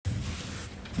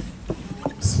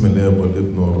بسم الله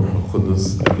والابن والروح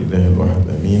القدس الإله الواحد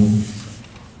آمين.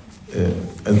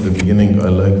 At the beginning, I'd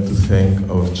like to thank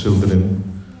our children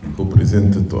who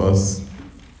presented to us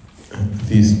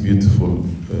these beautiful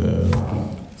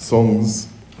songs.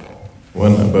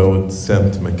 One about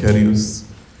Saint Macarius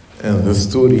and the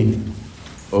story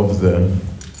of the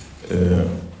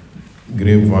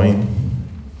grapevine,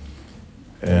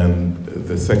 and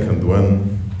the second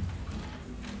one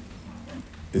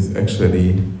is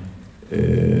actually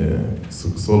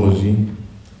Soxology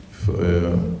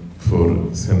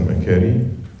for Saint Macarius,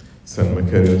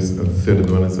 and the third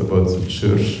one is about the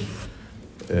church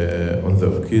on the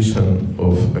occasion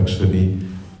of actually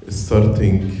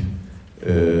starting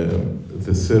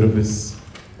the service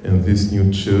in this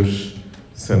new church,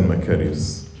 Saint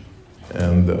Macarius.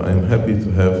 And I'm happy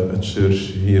to have a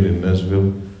church here in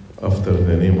Nashville after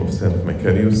the name of Saint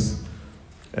Macarius.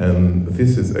 And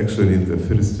this is actually the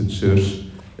first church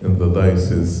in the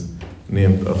diocese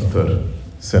named after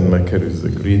Saint Macarius the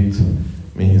Great.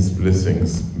 May his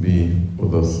blessings be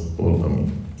with us all.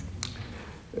 Amen.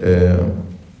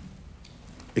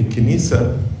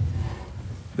 الكنيسة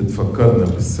بتفكرنا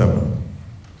بالسماء.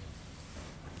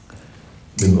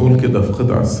 بنقول كده في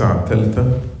قطع الساعة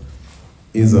الثالثة: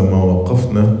 إذا ما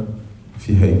وقفنا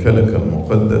في هيكلك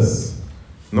المقدس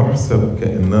نحسب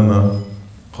كأننا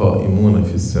قائمون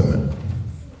في السماء.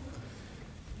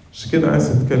 عشان كده عايز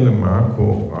أتكلم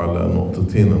معاكم على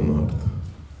نقطتين النهاردة.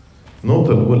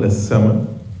 النقطة الأولى السماء،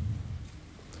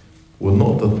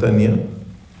 والنقطة الثانية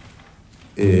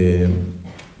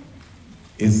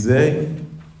إزاي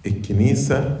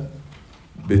الكنيسة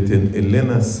بتنقل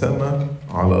لنا السماء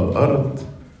على الأرض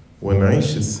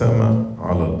ونعيش السماء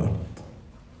على الأرض.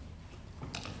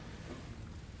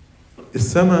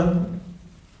 السماء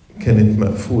كانت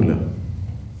مقفولة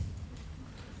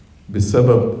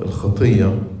بسبب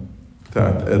الخطية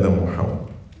بتاعت آدم وحواء،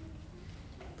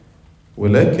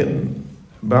 ولكن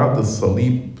بعد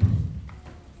الصليب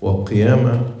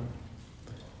والقيامة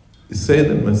السيد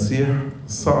المسيح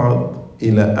صعد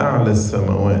إلى أعلى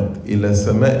السماوات، إلى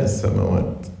سماء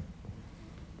السماوات.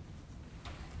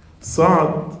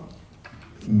 صعد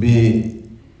بجسم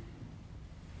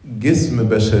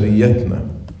بشريتنا،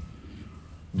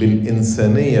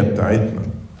 بالإنسانية بتاعتنا.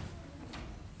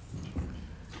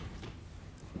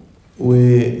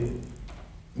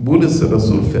 وبولس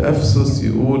الرسول في أفسس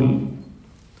يقول: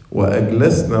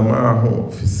 وأجلسنا معه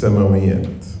في السماويات.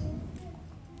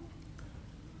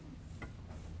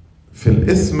 في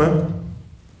القسمة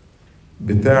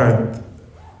بتاعت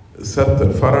سبت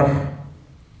الفرح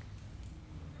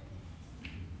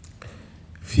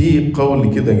في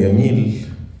قول كده جميل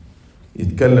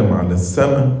يتكلم على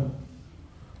السماء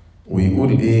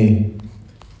ويقول إيه؟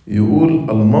 يقول: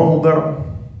 الموضع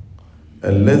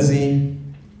الذي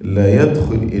لا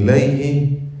يدخل إليه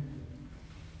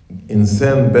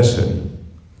إنسان بشري.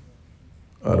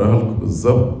 أقرأها لكم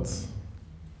بالظبط: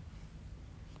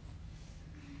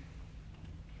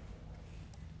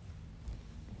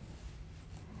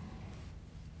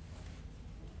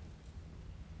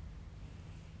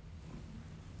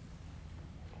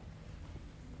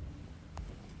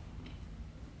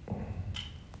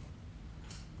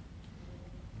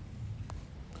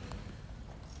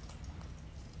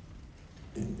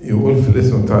 يقول في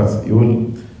الاسم بتاع يقول: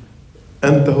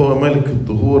 أنت هو ملك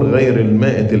الدهور غير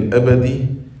المائت الأبدي،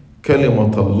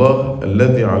 كلمة الله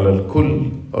الذي على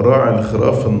الكل، راعي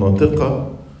الخراف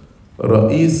الناطقة،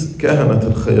 رئيس كهنة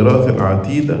الخيرات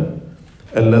العتيدة،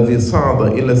 الذي صعد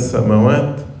إلى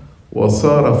السماوات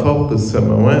وصار فوق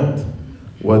السماوات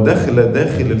ودخل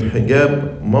داخل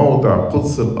الحجاب موضع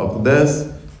قدس الأقداس.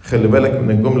 خلي بالك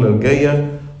من الجملة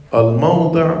الجاية: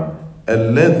 الموضع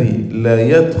الذي لا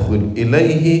يدخل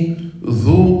إليه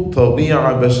ذو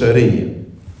طبيعة بشرية.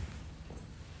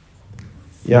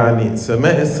 يعني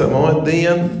سماء السماوات دي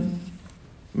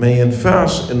ما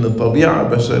ينفعش إن طبيعة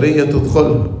بشرية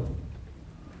تدخلها،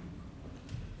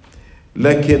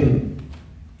 لكن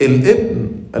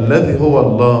الابن الذي هو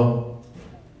الله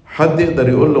حد يقدر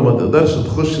يقول له ما تقدرش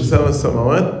تخش سماء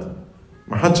السماوات؟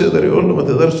 ما حدش يقدر يقول له ما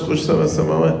تقدرش تخش سماء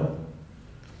السماوات.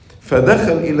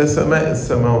 فدخل إلى سماء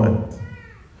السماوات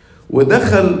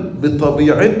ودخل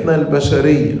بطبيعتنا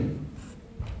البشرية،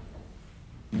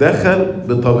 دخل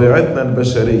بطبيعتنا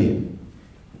البشرية.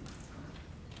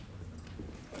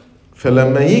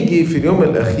 فلما يجي في اليوم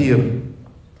الأخير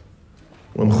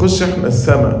ونخش احنا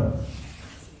السماء،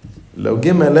 لو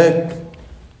جه ملاك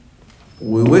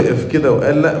ووقف كده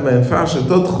وقال لا ما ينفعش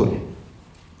تدخل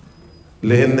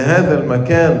لأن هذا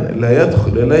المكان لا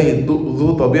يدخل إليه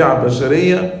ذو طبيعة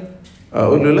بشرية،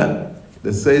 أقول له لا، ده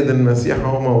السيد المسيح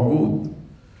هو موجود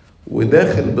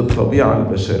وداخل بالطبيعة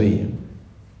البشرية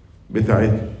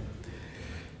بتاعتنا.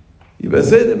 يبقى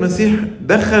سيد المسيح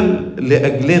دخل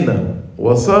لأجلنا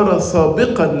وصار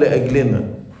سابقا لأجلنا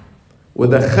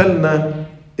ودخلنا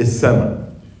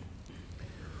السماء.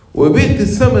 وبيت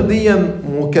السماء دي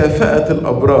مكافأة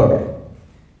الأبرار.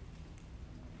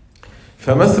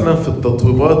 فمثلا في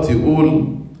التطويبات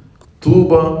يقول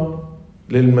طوبى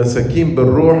للمساكين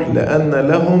بالروح لأن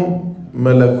لهم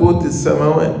ملكوت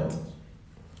السماوات.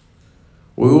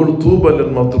 ويقول طوبى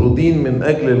للمطرودين من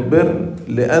أجل البر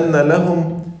لأن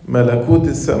لهم ملكوت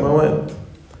السماوات.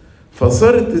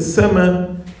 فصارت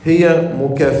السماء هي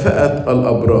مكافأة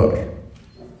الأبرار.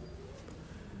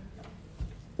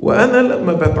 وأنا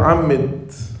لما بتعمد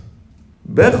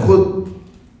باخد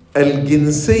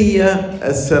الجنسية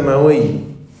السماوية.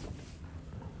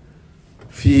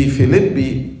 في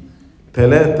فيليبي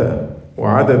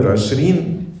 3:20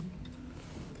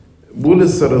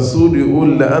 بولس الرسول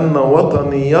يقول لأن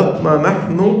وطنيتنا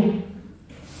نحن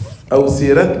أو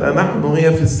سيرتنا نحن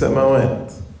هي في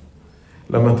السماوات.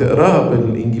 لما تقراها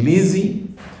بالإنجليزي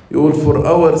يقول for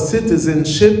our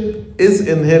citizenship is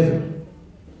in heaven.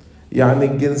 يعني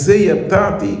الجنسية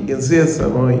بتاعتي الجنسية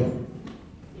السماوية.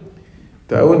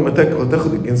 انت أول ما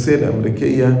تاخد الجنسية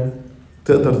الأمريكية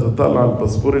تقدر تطلع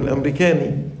الباسبور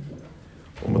الأمريكاني.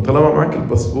 وطالما معاك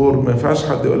الباسبور ما ينفعش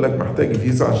حد يقول لك محتاج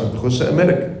فيزا عشان تخش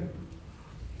أمريكا.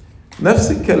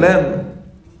 نفس الكلام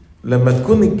لما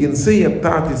تكون الجنسية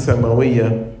بتاعتي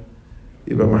سماوية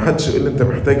يبقى ما حدش يقول لي انت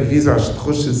محتاج فيزا عشان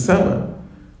تخش السماء.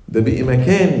 ده بقي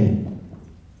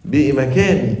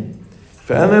مكاني.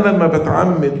 فأنا لما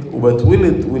بتعمد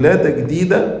وبتولد ولادة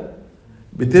جديدة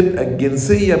بتبقى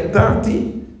الجنسية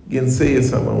بتاعتي جنسية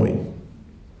سماوية.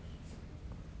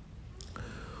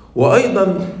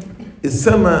 وأيضا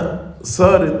السماء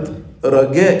صارت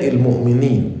رجاء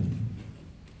المؤمنين.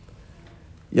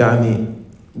 يعني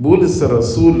بولس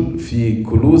الرسول في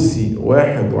كولوسي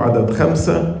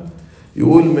 1:5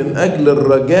 يقول من أجل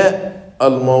الرجاء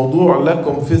الموضوع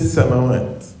لكم في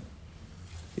السماوات.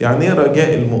 يعني ايه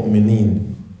رجاء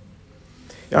المؤمنين؟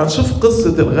 يعني شوف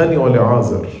قصة الغني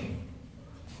والعازر.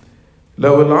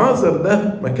 لو العازر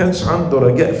ده ما كانش عنده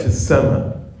رجاء في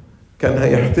السماء كان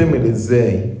هيحتمل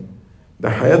ازاي؟ ده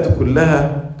حياته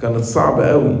كلها كانت صعبة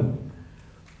قوي.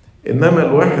 انما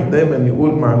الواحد دايما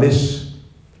يقول معلش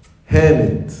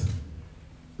هانت،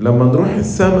 لما نروح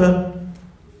السماء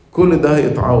كل ده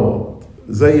هيتعوض.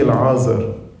 زي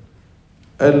العازر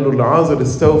قال له العازر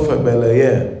استوفى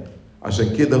بلاياه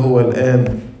عشان كده هو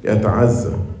الآن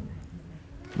يتعزى.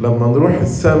 لما نروح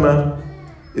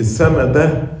السماء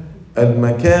ده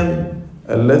المكان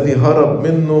الذي هرب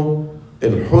منه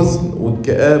الحزن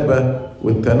والكآبة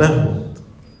والتنهد.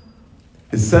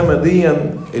 السماء دي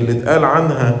اللي اتقال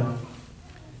عنها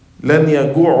لن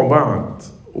يجوعوا بعد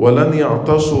ولن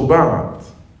يعطشوا بعد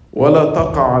ولا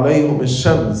تقع عليهم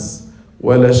الشمس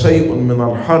ولا شيء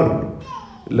من الحر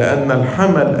لأن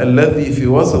الحمل الذي في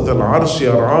وسط العرش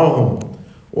يرعاهم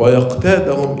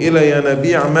ويقتادهم إلى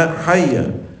ينابيع ماء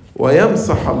حية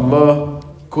ويمسح الله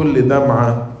كل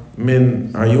دمعة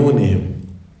من عيونهم.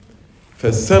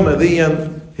 فالسماء دي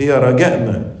هي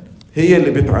رجائنا، هي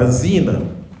اللي بتعزينا.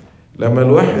 لما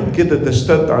الواحد كده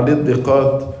تشتد عليه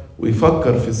الضيقات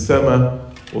ويفكر في السماء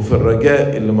وفي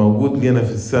الرجاء اللي موجود لنا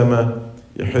في السماء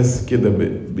يحس كده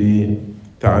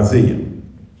بتعزية.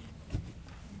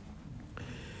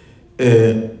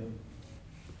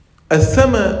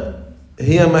 السماء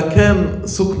هي مكان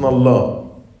سكن الله.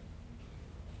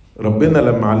 ربنا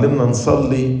لما علمنا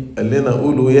نصلي قال لنا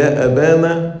قولوا يا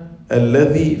أبانا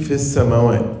الذي في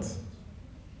السماوات.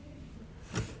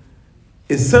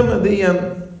 السماء دي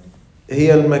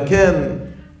هي المكان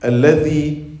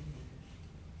الذي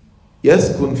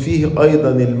يسكن فيه أيضا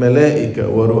الملائكة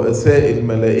ورؤساء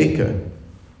الملائكة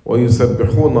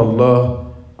ويسبحون الله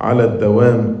على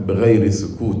الدوام بغير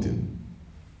سكوت.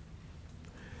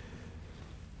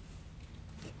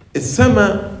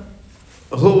 السماء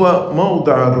هو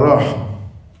موضع الراحة.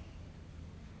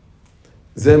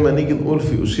 زي ما نيجي نقول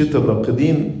في أشية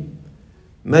الراقدين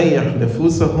نيح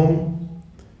نفوسهم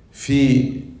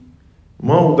في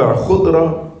موضع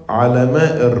خضرة على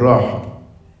ماء الراحة.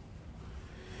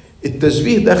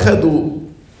 التشبيه ده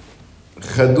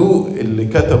خدوه اللي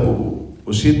كتبوا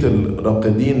أشية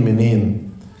الراقدين منين؟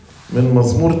 من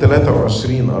مزمور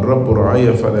 23 الرب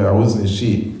رعايا فلا يعوزني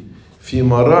شيء في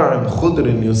مراع خضر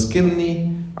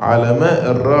يسكنني على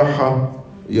ماء الراحة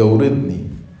يوردني.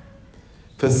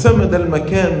 فالسماء ده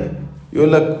المكان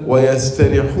يقول لك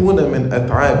ويستريحون من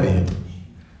أتعابهم.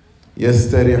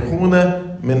 يستريحون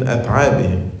من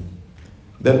أتعابهم.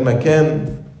 ده المكان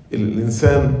اللي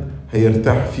الإنسان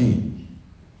هيرتاح فيه.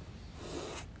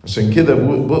 عشان كده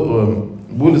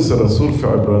بولس الرسول في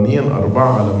عبرانيين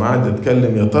 4 لما قعد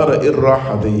يتكلم يا ترى ايه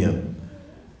الراحة دي؟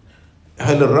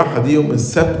 هل الراحة دي يوم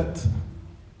السبت؟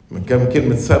 من كام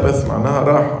كلمة سبت معناها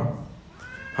راحة.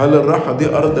 هل الراحة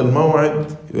دي أرض الموعد؟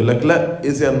 يقول لك لا،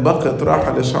 إذا بقت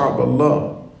راحة لشعب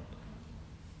الله.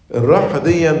 الراحة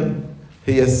دي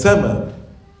هي السماء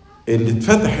اللي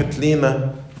اتفتحت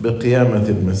لينا بقيامة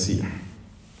المسيح.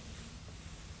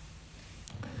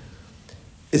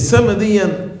 السماء دي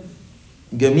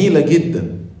جميلة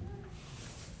جدا.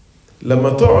 لما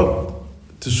تقعد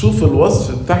تشوف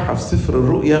الوصف بتاعها في سفر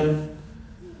الرؤيا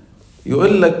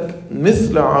يقول لك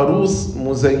مثل عروس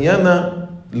مزينة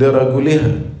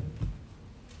لرجلها.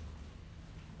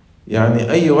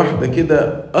 يعني أي واحدة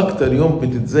كده أكتر يوم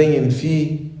بتتزين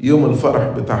فيه يوم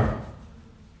الفرح بتاعها.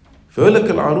 فيقول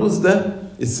لك العروس ده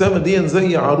السماء دي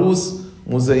زي عروس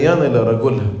مزينة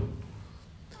لرجلها.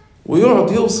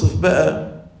 ويقعد يوصف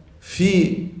بقى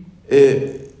في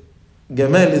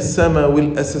جمال السماء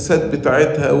والأساسات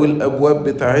بتاعتها والأبواب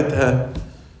بتاعتها.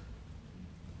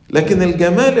 لكن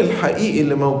الجمال الحقيقي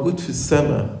اللي موجود في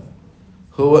السماء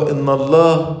هو إن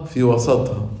الله في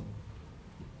وسطها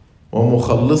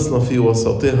ومخلصنا في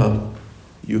وسطها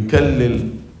يكلل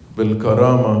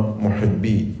بالكرامة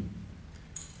محبيه.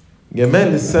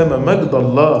 جمال السماء مجد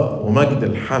الله ومجد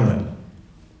الحمل.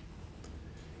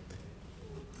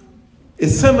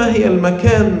 السماء هي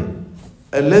المكان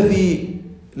الذي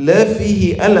لا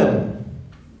فيه ألم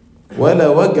ولا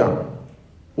وجع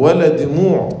ولا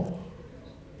دموع.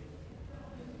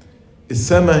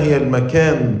 السماء هي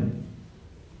المكان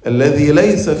الذي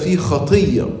ليس فيه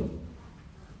خطية.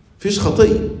 فيش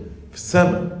خطية في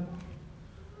السماء،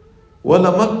 ولا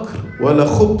مكر ولا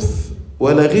خبث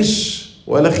ولا غش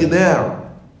ولا خداع.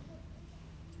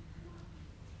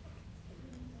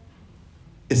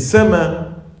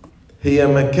 السماء هي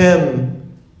مكان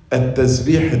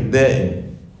التسبيح الدائم.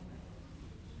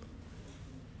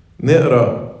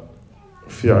 نقرأ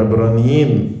في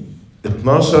عبرانيين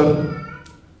 12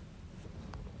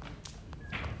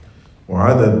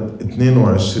 وعدد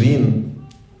 22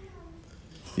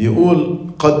 يقول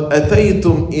قد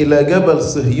أتيتم إلى جبل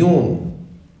صهيون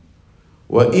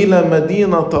وإلى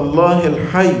مدينة الله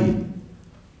الحي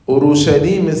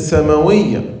أورشليم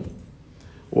السماوية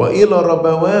وإلى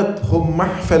ربوات هم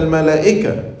محفى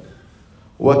الملائكة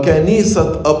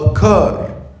وكنيسة أبكار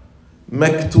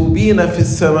مكتوبين في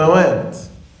السماوات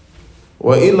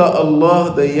وإلى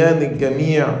الله ديان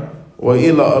الجميع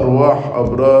وإلى أرواح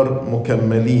أبرار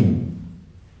مكملين.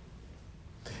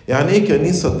 يعني إيه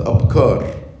كنيسة أبكار؟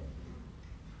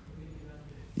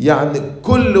 يعني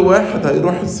كل واحد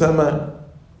هيروح السماء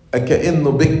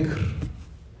كأنه بكر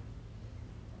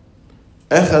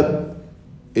أخذ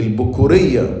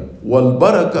البكورية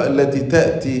والبركة التي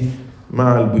تأتي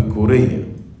مع البكورية.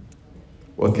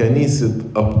 وكنيسة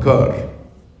أبكار.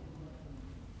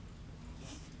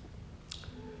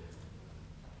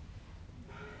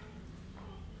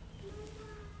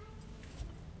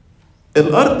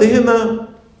 الأرض هنا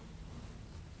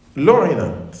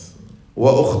لعنت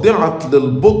وأخضعت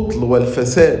للبطل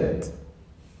والفساد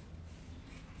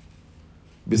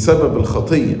بسبب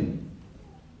الخطية.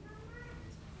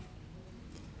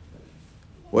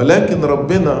 ولكن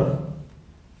ربنا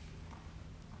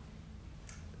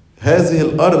هذه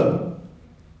الأرض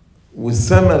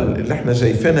والسماء اللي احنا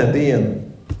شايفينها دي،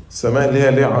 السماء اللي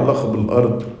هي ليها علاقة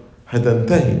بالأرض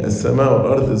هتنتهي، السماء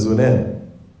والأرض زلان.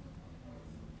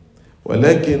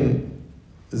 ولكن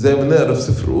زي ما نقرأ في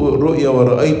سفر الرؤيا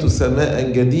ورأيت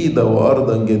سماء جديدة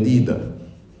وأرضا جديدة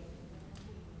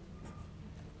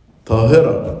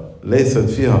طاهرة ليست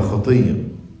فيها خطية.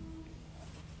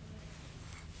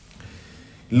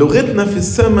 لغتنا في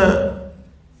السماء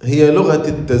هي لغة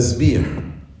التسبيح،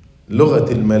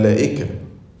 لغة الملائكة.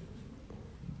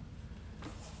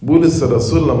 بولس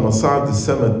الرسول لما صعد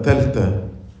السماء الثالثة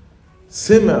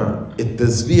سمع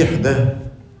التسبيح ده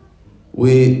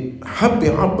وحب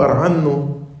يعبر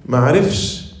عنه،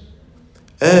 معرفش،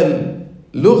 قال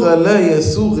لغة لا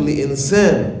يسوغ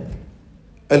لإنسان،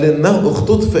 قال إنه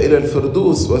اختطف إلى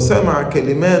الفردوس وسمع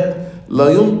كلمات لا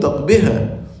ينطق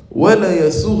بها ولا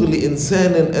يسوغ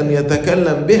لإنسان أن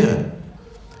يتكلم بها.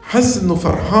 حس إنه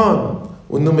فرحان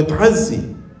وإنه متعزي،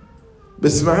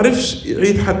 بس معرفش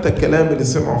يعيد حتى الكلام اللي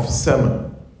سمعه في السماء.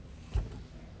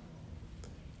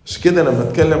 مش كده لما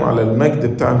اتكلم على المجد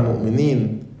بتاع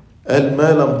المؤمنين قال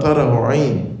ما لم تره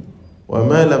عين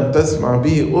وما لم تسمع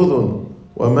به أذن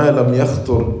وما لم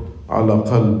يخطر على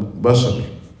قلب بشر.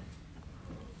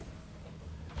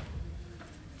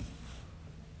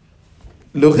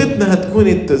 لغتنا هتكون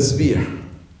التسبيح،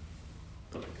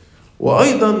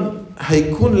 وأيضا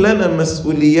هيكون لنا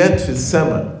مسؤوليات في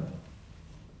السماء.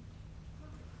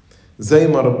 زي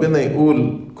ما ربنا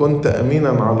يقول كنت أمينا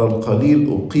على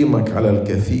القليل أقيمك على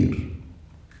الكثير.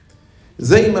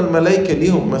 زي ما الملائكة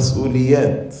ليهم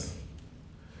مسؤوليات،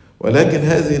 ولكن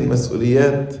هذه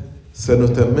المسؤوليات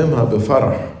سنتممها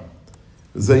بفرح،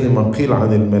 زي ما قيل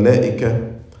عن الملائكة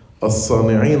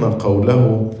الصانعين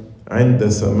قوله عند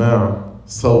سماع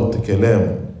صوت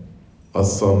كلامه.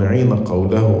 الصانعين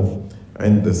قوله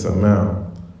عند سماع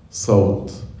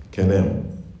صوت كلامه.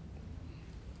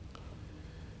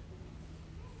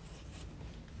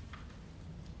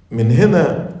 من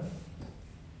هنا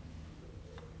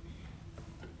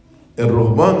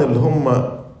الرهبان اللي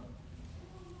هم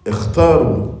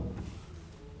اختاروا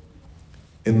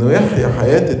انه يحيا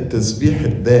حياة التسبيح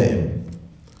الدائم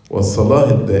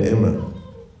والصلاة الدائمة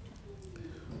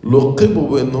لقبوا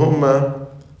بان هم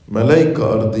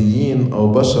ملائكة ارضيين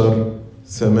او بشر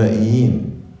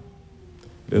سمائيين،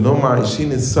 لان هم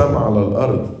عايشين السماء على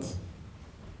الارض،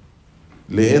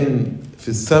 لان في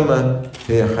السماء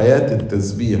هي حياة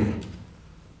التسبيح،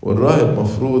 والراهب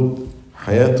مفروض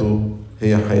حياته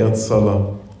هي حياة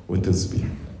صلاة وتسبيح.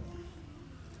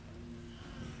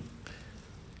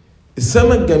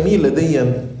 السماء الجميلة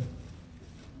دي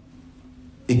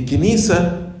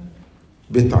الكنيسة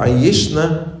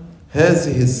بتعيشنا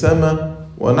هذه السماء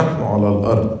ونحن على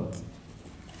الأرض.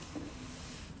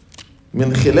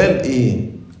 من خلال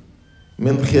إيه؟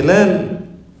 من خلال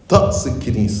طقس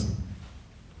الكنيسة.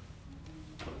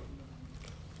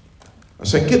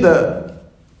 عشان كده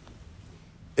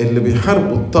اللي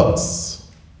بيحاربوا الطقس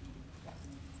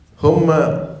هم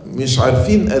مش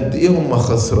عارفين قد ايه هم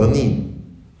خسرانين،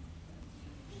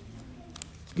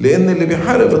 لان اللي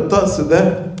بيحارب الطقس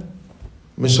ده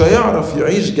مش هيعرف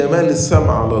يعيش جمال السماء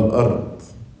على الارض،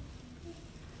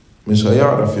 مش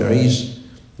هيعرف يعيش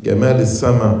جمال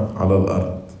السماء على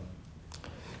الارض.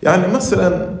 يعني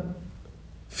مثلا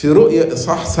في رؤيا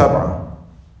اصحاح 7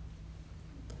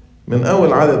 من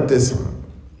اول عدد 9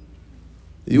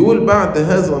 يقول بعد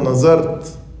هذا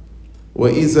نظرت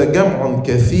وإذا جمع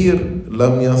كثير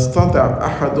لم يستطع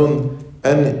أحد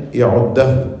أن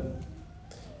يعده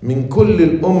من كل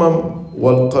الأمم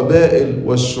والقبائل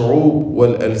والشعوب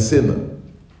والألسنة،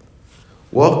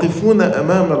 واقفون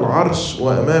أمام العرش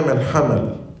وأمام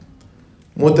الحمل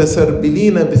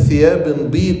متسربلين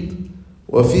بثياب بيض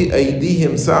وفي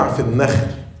أيديهم سعف النخل،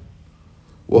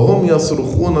 وهم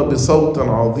يصرخون بصوت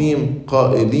عظيم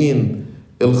قائلين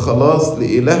الخلاص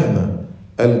لإلهنا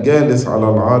الجالس على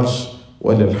العرش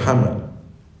وللحمل.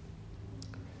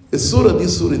 الصورة دي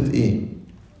صورة إيه؟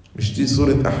 مش دي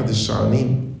صورة أحد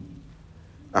الشعانين؟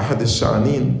 أحد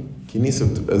الشعانين كنيسة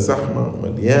بتبقى زحمة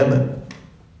ومليانة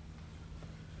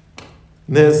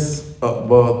ناس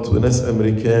أقباط وناس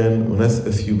أمريكان وناس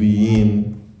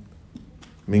أثيوبيين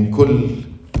من كل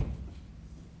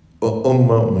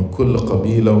أمة ومن كل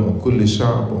قبيلة ومن كل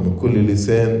شعب ومن كل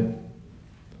لسان،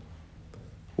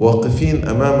 واقفين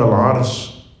أمام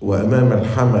العرش وأمام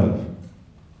الحمل،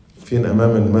 فين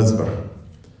أمام المذبح،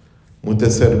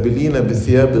 متسربلين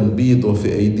بثياب بيض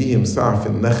وفي أيديهم سعف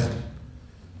النخل.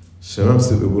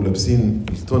 الشمامسة بيبقوا لابسين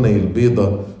التوني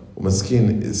البيضة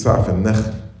وماسكين سعف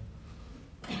النخل.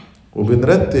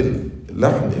 وبنرتل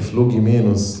لحن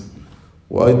إفلوجيمينوس،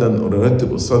 وأيضا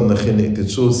نرتب قصادنا خنقة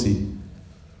تشوسي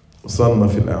قصادنا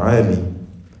في الأعالي،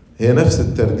 هي نفس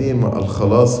الترنيمة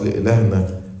الخلاص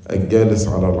لإلهنا الجالس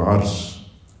على العرش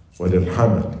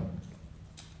وللحمل.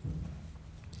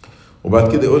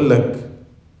 وبعد كده يقول لك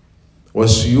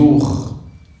والشيوخ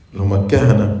اللي هم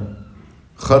الكهنة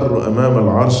خروا أمام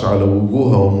العرش على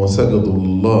وجوههم وسجدوا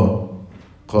لله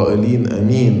قائلين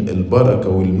أمين، البركة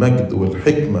والمجد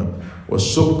والحكمة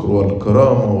والشكر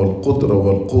والكرامة والقدرة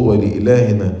والقوة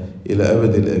لإلهنا إلى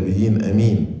أبد الآبدين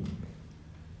أمين.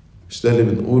 مش ده اللي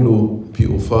بنقوله في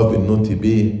أوفاب النوتي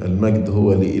بيه المجد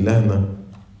هو لإلهنا؟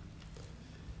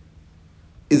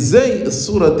 إزاي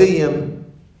الصورة دي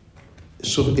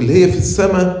اللي هي في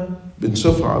السماء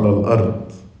بنشوفها على الأرض؟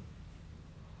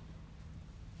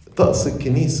 طقس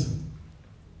الكنيسة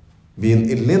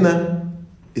بينقل لنا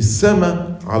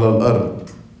السماء على الأرض.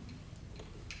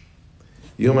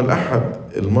 يوم الأحد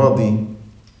الماضي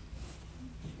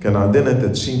كان عندنا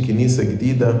تدشين كنيسة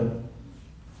جديدة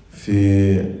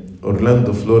في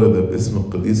أورلاندو فلوريدا باسم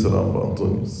القديس الأنبا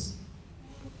أنطونيوس،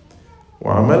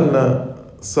 وعملنا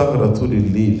سهرة طول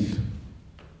الليل.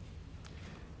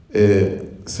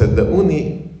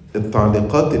 صدقوني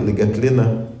التعليقات اللي جات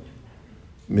لنا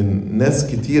من ناس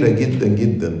كتيرة جدا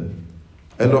جدا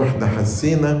قالوا احنا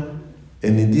حسينا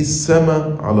ان دي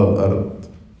السماء على الارض.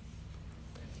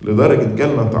 لدرجة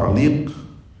جالنا تعليق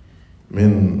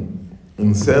من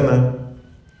إنسانة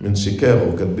من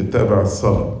شيكاغو كانت بتتابع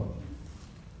الصلاة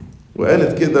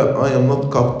وقالت كده I am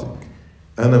not Coptic,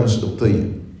 أنا مش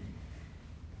قبطية،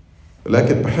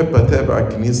 لكن بحب أتابع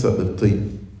الكنيسة القبطية.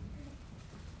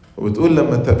 وبتقول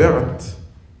لما تابعت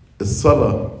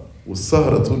الصلاة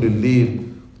والسهرة طول الليل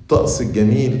والطقس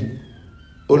الجميل،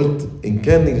 قلت إن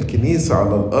كان الكنيسة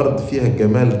على الأرض فيها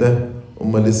الجمال ده،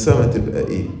 أمال السماء تبقى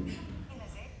إيه؟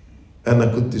 أنا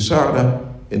كنت شعرة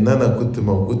إن أنا كنت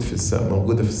موجودة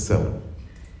في السماء.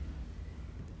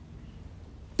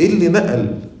 إيه اللي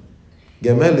نقل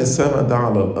جمال السماء ده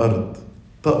على الأرض؟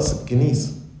 طقس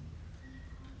الكنيسة.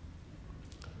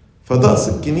 فطقس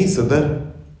الكنيسة ده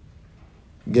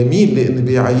جميل لأن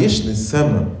بيعيشني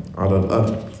السماء على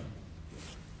الأرض.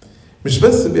 مش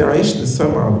بس بيعيشني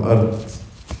السماء على الأرض،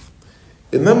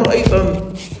 إنما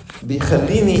أيضا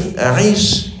بيخليني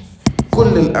أعيش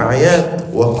كل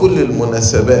الأعياد وكل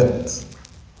المناسبات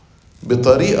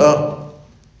بطريقة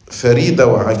فريدة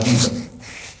وعجيبة.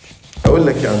 أقول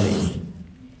لك يعني إيه؟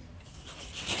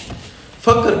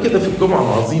 فكر كده في الجمعة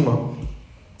العظيمة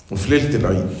وفي ليلة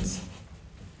العيد،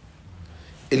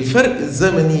 الفرق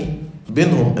الزمني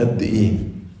بينهم قد إيه؟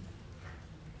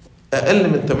 أقل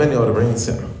من 48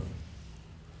 ساعة.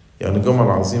 يعني الجمعة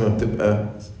العظيمة بتبقى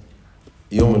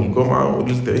يوم الجمعة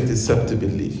وليلة العيد السبت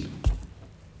بالليل،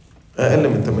 أقل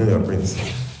من 48 ساعة.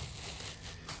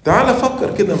 تعال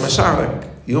فكر كده مشاعرك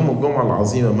يوم الجمعة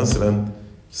العظيمة مثلا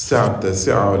الساعة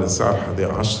 9 ولا الساعة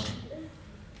 11،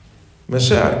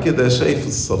 مشاعر كده، شايف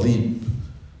الصليب،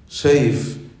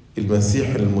 شايف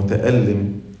المسيح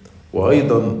المتألم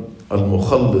وأيضا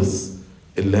المخلص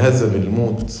اللي هزم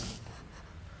الموت.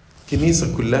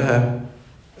 كنيسة كلها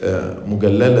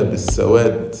مجللة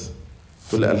بالسواد،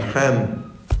 كل ألحان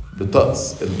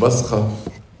بطقس البصخة،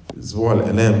 أسبوع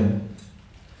الآلام.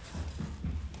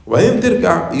 وبعدين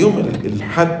ترجع يوم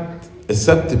الحد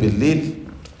السبت بالليل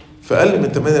في أقل من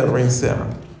 48 ساعة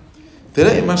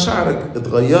تلاقي مشاعرك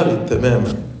اتغيرت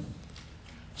تماما.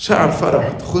 شعر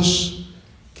فرح، تخش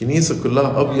كنيسة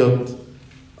كلها أبيض،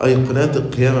 أيقونات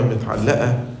القيامة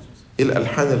متعلقة،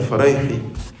 الألحان الفرايحي،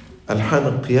 ألحان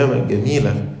القيامة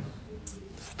الجميلة.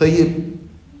 طيب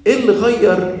إيه اللي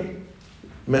غير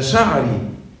مشاعري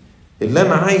اللي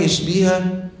أنا عايش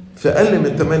بيها في أقل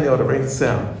من 48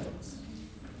 ساعة؟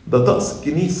 ده طقس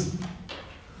الكنيسة.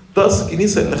 طقس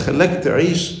الكنيسة اللي خلاك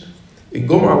تعيش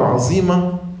الجمعة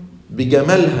العظيمة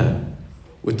بجمالها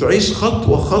وتعيش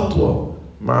خطوة خطوة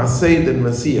مع السيد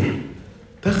المسيح.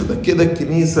 تاخدك كده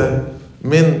الكنيسة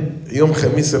من يوم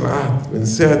خميس العهد، من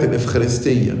ساعة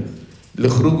الإفخارستية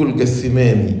لخروجه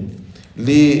الجثماني،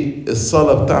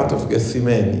 للصلاة بتاعته في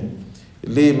جثماني،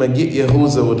 لمجيء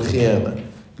يهوذا والخيانة،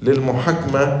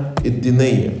 للمحاكمة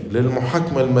الدينية،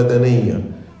 للمحاكمة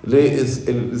المدنية،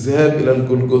 للذهاب إلى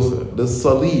الجلجثة،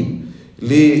 للصليب،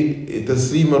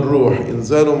 لتسليم الروح،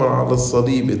 إنزاله من على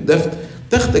الصليب، الدفن.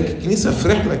 تاخدك الكنيسة في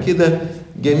رحلة كده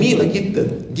جميلة جدا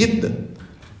جدا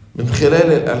من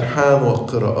خلال الألحان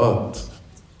والقراءات.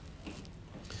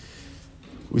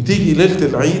 وتيجي ليلة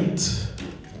العيد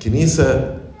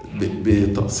الكنيسة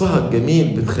بطقسها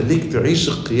الجميل بتخليك تعيش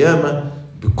القيامة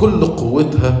بكل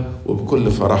قوتها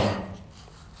وبكل فرحها.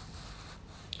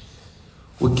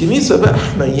 والكنيسة بقى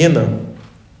حنينة،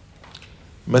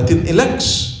 ما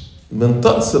تنقلكش من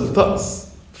طقس لطقس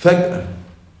فجأة،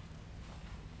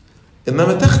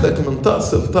 إنما تاخدك من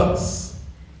طقس لطقس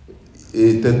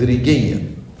تدريجيا.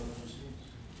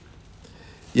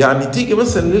 يعني تيجي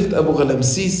مثلا ليلة أبو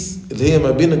غلمسيس اللي هي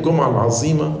ما بين الجمعة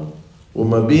العظيمة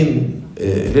وما بين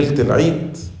ليلة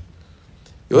العيد،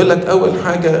 يقول لك أول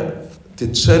حاجة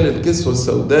تتشال الكسوة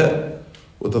السوداء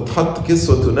وتتحط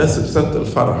كسوة تناسب سبت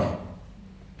الفرح،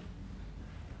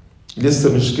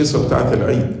 لسه مش كسوة بتاعت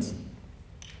العيد،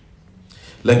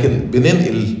 لكن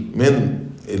بننقل من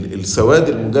السواد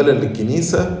المجلل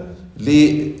للكنيسة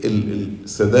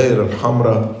للسداير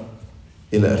الحمراء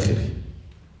إلى آخره.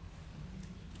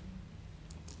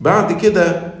 بعد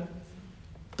كده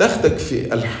تاخدك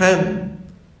في ألحان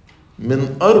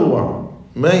من أروع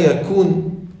ما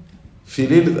يكون في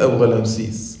ليلة أبو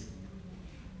غلمسيس،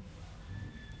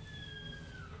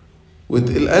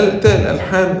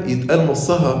 الألحان يتقال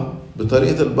نصها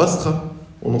بطريقة البصخة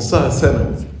ونصها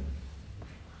ثانوي.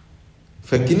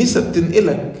 فالكنيسة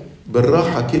بتنقلك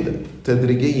بالراحة كده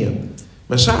تدريجيا،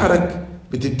 مشاعرك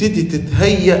بتبتدي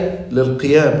تتهيأ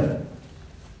للقيامة.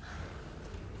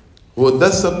 وده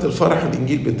السبت الفرح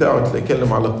الإنجيل بتاعه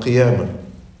تتكلم على القيامة،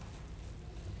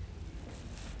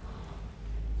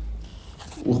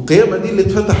 والقيامة دي اللي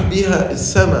اتفتح بيها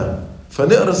السماء.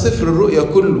 فنقرأ سفر الرؤيا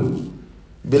كله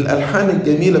بالألحان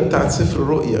الجميلة بتاعت سفر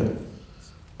الرؤيا.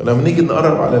 ولما نيجي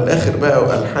نقرب على الآخر بقى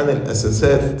وألحان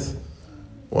الأساسات،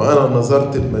 وأنا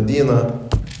نظرت المدينة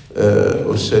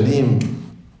أورشليم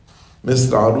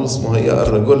مثل عروس مهيئة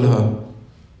لرجلها،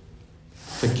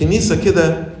 فالكنيسة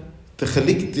كده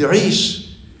تخليك تعيش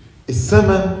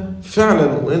السماء فعلا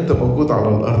وانت موجود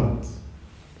على الأرض.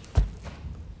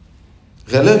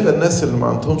 غلابة الناس اللي ما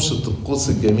عندهمش الطقوس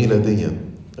الجميلة دي،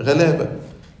 غلابة.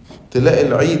 تلاقي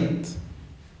العيد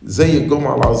زي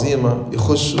الجمعة العظيمة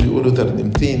يخشوا يقولوا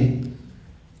ترنيمتين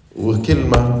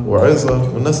وكلمة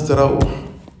وعظة والناس تروح.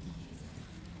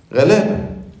 غلابة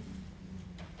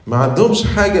ما عندهمش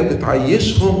حاجة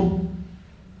بتعيشهم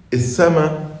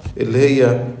السماء اللي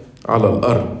هي على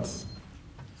الأرض.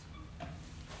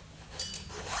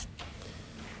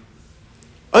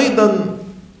 أيضا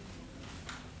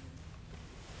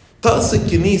طقس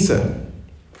الكنيسة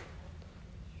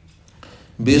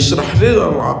بيشرح لنا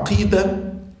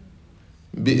العقيدة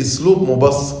بأسلوب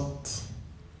مبسط.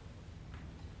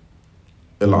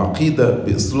 العقيدة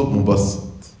بأسلوب مبسط.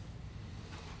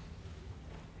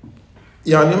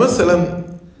 يعني مثلا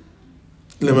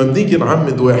لما بنيجي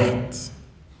نعمد واحد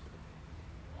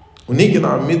ونيجي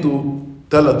نعمده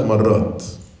 3 مرات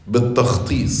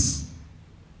بالتخطيص،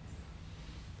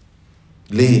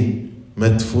 ليه؟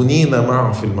 مدفونين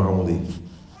معه في المعمودية.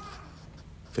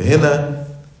 فهنا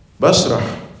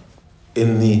بشرح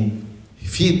ان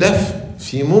في دفن،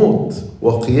 في موت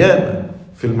وقيامة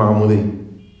في المعمودية.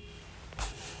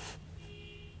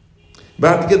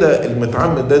 بعد كده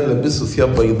المتعمد ده نلبسه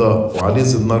ثياب بيضاء وعليه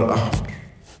زنار أحمر،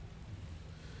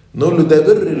 نقول له ده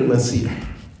بر المسيح.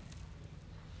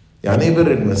 يعني ايه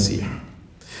بر المسيح؟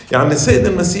 يعني السيد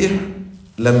المسيح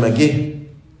لما جه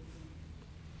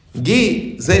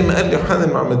زي ما قال يوحنا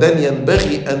المعمدان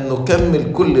ينبغي أن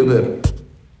نكمل كل بر.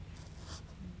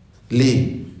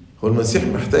 ليه؟ هو المسيح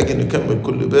محتاج أن يكمل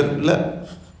كل بر؟ لا،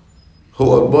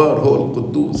 هو البار، هو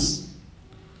القدوس،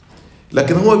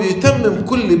 لكن هو بيتمم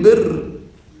كل بر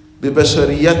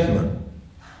ببشريتنا،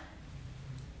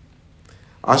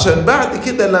 عشان بعد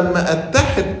كده لما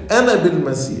أتحد أنا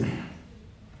بالمسيح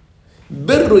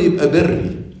بره يبقى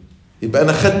بري، يبقى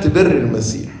أنا خدت بر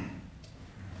المسيح.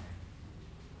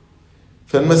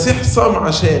 فالمسيح صام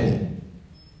عشاني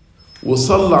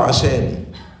وصلى عشاني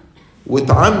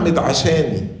واتعمد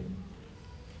عشاني،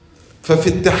 ففي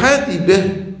اتحادي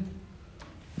به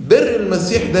بر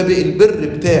المسيح ده بقى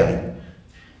البر بتاعي،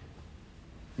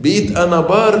 بقيت أنا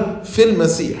بار في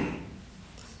المسيح.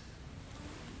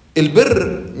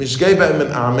 البر مش جاي بقى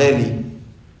من أعمالي،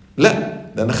 لا،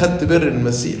 ده أنا خدت بر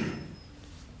المسيح.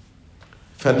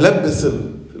 فنلبس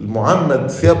المعمد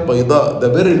ثياب بيضاء، ده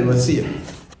بر المسيح،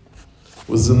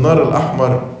 والزنار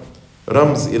الأحمر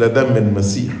رمز إلى دم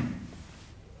المسيح.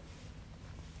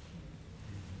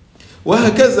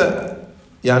 وهكذا.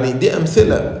 يعني دي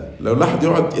أمثلة لو الواحد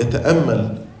يقعد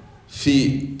يتأمل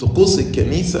في طقوس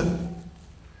الكنيسة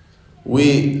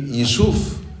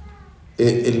ويشوف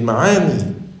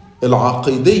المعاني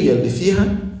العقيدية اللي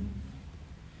فيها،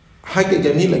 حاجة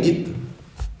جميلة جدا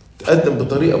تقدم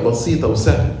بطريقة بسيطة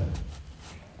وسهلة.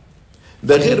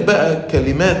 ده غير بقى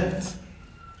كلمات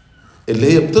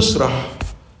اللي هي بتشرح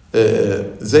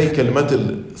زي كلمات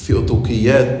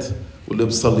الثيوتوكيات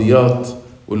والإبصاليات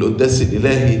والقداس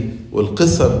الإلهي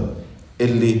والقسم،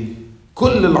 اللي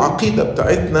كل العقيدة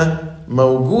بتاعتنا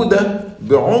موجودة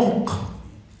بعمق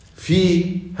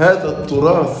في هذا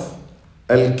التراث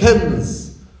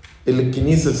الكنز اللي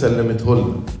الكنيسة سلمته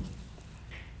لنا.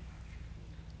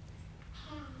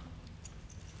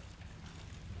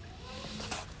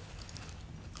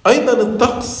 أيضا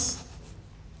الطقس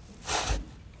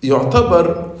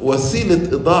يعتبر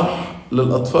وسيلة إيضاح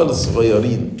للأطفال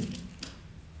الصغيرين.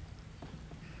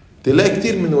 تلاقي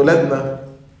كتير من ولادنا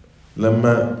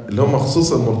لما اللي هم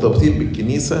خصوصا مرتبطين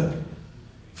بالكنيسة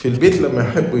في البيت لما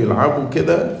يحبوا يلعبوا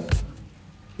كده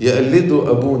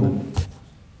يقلدوا أبونا،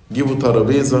 يجيبوا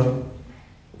ترابيزة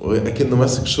وأكنه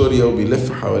ماسك شورية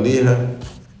وبيلف حواليها،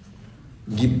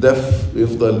 يجيب دف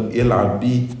ويفضل يلعب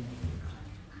بيه.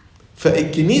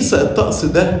 فالكنيسة الطقس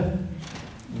ده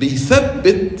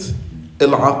بيثبت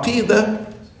العقيدة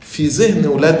في ذهن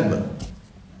ولادنا،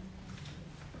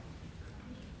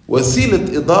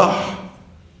 وسيلة إيضاح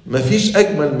مفيش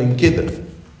أجمل من كده،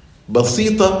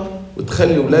 بسيطة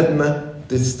وتخلي ولادنا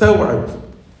تستوعب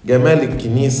جمال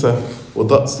الكنيسة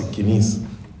وطقس الكنيسة.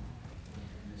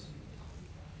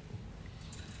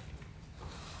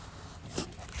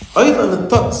 أيضا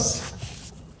الطقس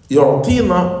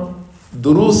يعطينا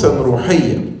دروسا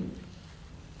روحية.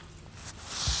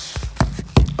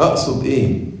 أقصد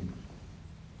إيه؟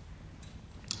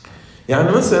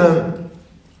 يعني مثلا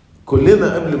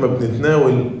كلنا قبل ما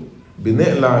بنتناول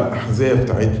بنقلع الأحذية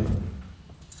بتاعتنا،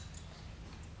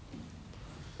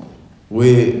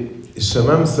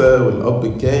 والشمامسة والأب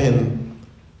الكاهن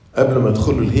قبل ما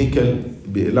يدخلوا الهيكل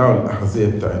بيقلعوا الأحذية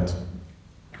بتاعتهم.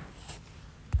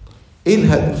 إيه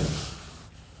الهدف؟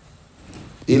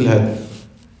 ايه الهدف؟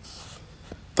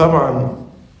 طبعا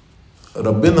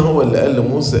ربنا هو اللي قال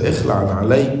لموسى اخلع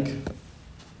عليك،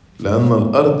 لأن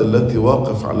الأرض التي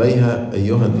واقف عليها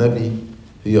أيها النبي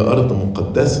هي أرض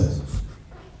مقدسة.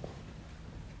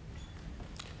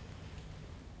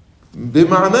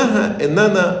 بمعناها أن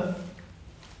أنا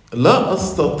لا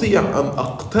أستطيع أن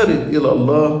أقترب إلى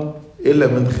الله إلا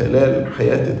من خلال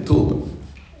حياة التوبة،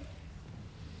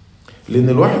 لأن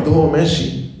الواحد هو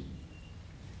ماشي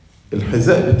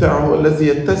الحذاء بتاعه هو الذي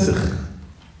يتسخ،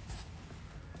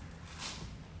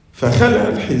 فخلع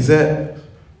الحذاء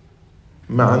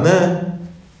معناه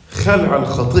خلع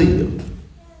الخطية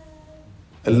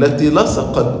التي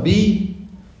لصقت بي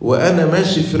وأنا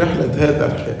ماشي في رحلة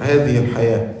هذه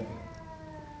الحياة.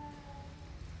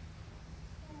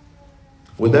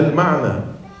 وده المعنى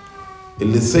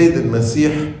اللي السيد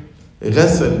المسيح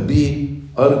غسل بيه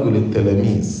أرجل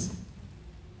التلاميذ.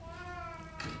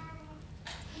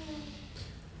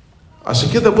 عشان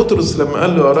كده بطرس لما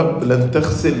قال له يا رب لن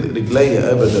تغسل رجلي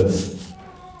أبدا،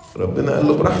 ربنا قال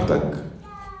له براحتك،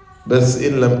 بس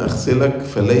إن لم أغسلك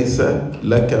فليس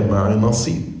لك معي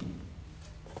نصيب.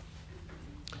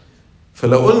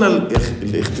 فلو قلنا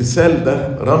الاغتسال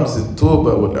ده رمز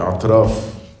التوبة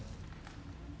والاعتراف،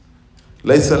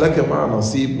 ليس لك معي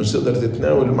نصيب، مش تقدر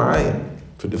تتناول معايا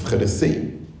في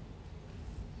الإفخارستية.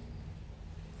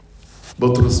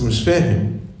 بطرس مش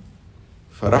فاهم،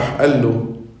 فراح قال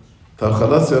له طب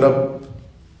خلاص يا رب،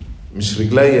 مش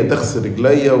رجليا تغسل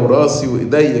رجليا وراسي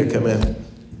وإيديا كمان.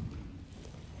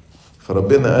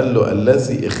 فربنا قال له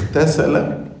الذي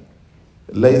اغتسل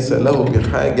ليس له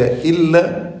بحاجة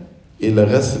إلا إلى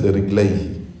غسل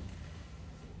رجليه.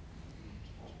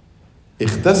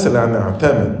 اغتسل يعني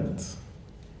اعتمد،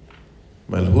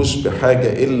 ملهوش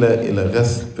بحاجة إلا إلى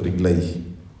غسل رجليه.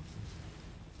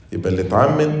 يبقى اللي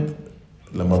اتعمد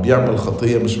لما بيعمل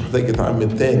خطية مش محتاج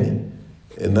يتعمد تاني،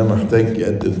 إنما محتاج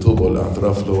يقدم توبة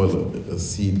والاعتراف اللي هو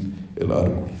غسيل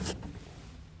الأرجل.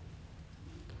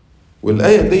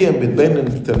 والآية دي بتبين إن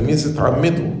التلاميذ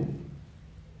اتعمدوا.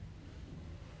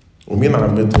 ومين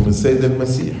عمدهم؟ السيد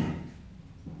المسيح.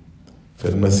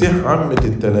 فالمسيح عمد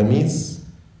التلاميذ،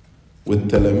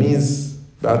 والتلاميذ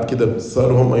بعد كده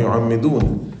صاروا هم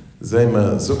يعمدون، زي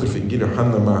ما ذكر في إنجيل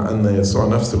يوحنا مع أن يسوع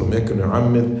نفسه لم يكن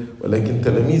يعمد ولكن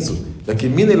تلاميذه. لكن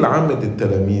مين اللي عمد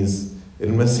التلاميذ؟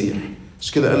 المسيح.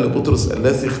 مش كده قال لبطرس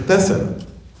الذي اغتسل.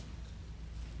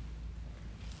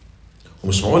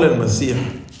 ومش معقول المسيح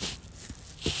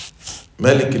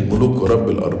ملك الملوك ورب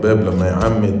الأرباب لما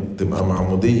يعمد تبقى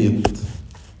معمودية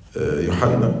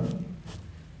يوحنا؟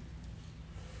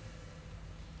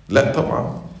 لا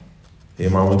طبعا، هي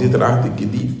معمودية العهد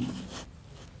الجديد.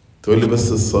 تقول لي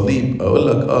بس الصليب، أقول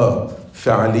لك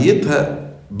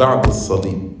فعاليتها بعد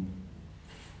الصليب.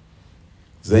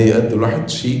 زي قد الواحد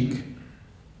شيك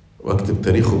واكتب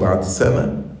تاريخه بعد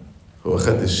سنة، هو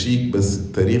خد الشيك بس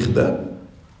التاريخ ده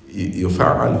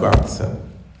يفعل بعد سنة.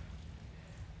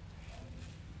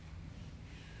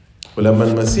 ولما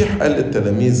المسيح قال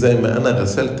للتلاميذ زي ما أنا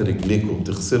غسلت رجليكم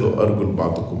تغسلوا أرجل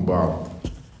بعضكم بعض،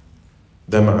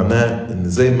 ده معناه إن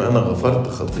زي ما أنا غفرت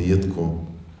خطيتكم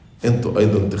أنتوا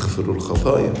أيضا تغفروا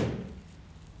الخطايا.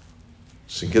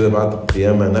 عشان كده بعد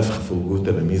القيامة نفخ في وجوه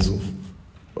تلاميذه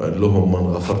وقال لهم من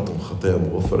غفرتم خطايا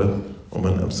غفرت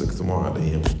ومن أمسكتموه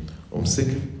عليهم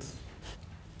أمسكت.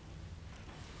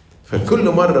 فكل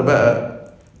مرة بقى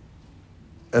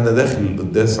أنا داخل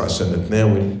القداس عشان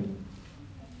أتناول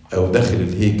أو داخل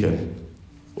الهيكل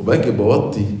وباجي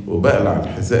بوطي وبقلع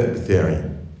الحذاء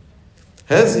بتاعي،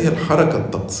 هذه الحركة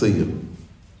الطقسية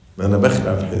ما أنا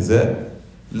بخلع الحذاء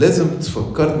لازم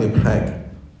تفكرني بحاجة،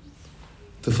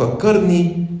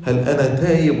 تفكرني هل أنا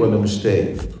تايب ولا مش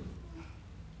تايب؟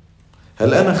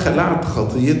 هل أنا خلعت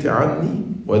خطيتي عني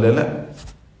ولا لا؟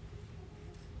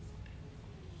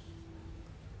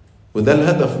 وده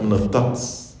الهدف من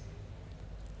الطقس،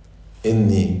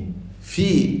 إني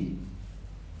في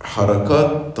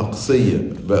حركات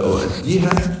طقسية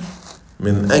بأؤديها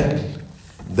من أجل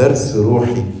درس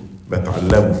روحي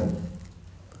بتعلمه.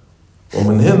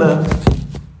 ومن هنا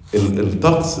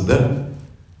الطقس ده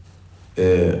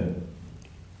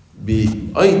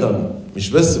أيضا مش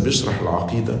بس بيشرح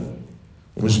العقيدة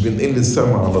ومش بينقل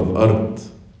السماء على الأرض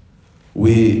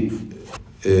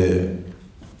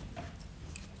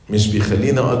مش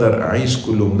بيخليني أقدر أعيش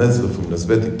كل مناسبة في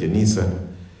مناسبات الكنيسة،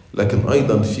 لكن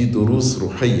أيضا في دروس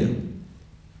روحية.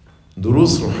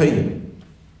 دروس روحية،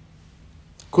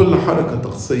 كل حركة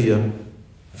طقسية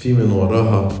في من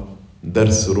وراها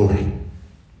درس روحي.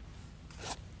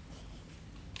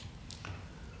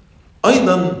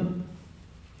 أيضا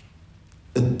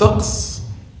الطقس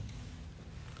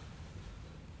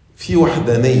في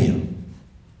وحدانية.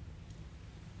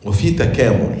 وفي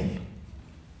تكامل.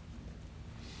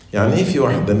 يعني ايه في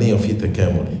وحدانية وفي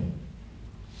تكامل؟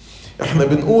 احنا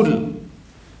بنقول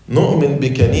نؤمن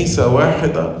بكنيسة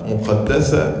واحدة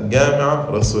مقدسة جامعة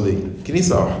رسولية،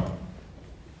 كنيسة واحدة.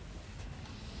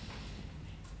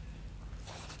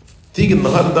 تيجي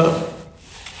النهاردة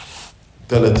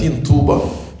 30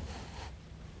 طوبة،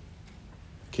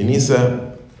 كنيسة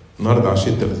النهاردة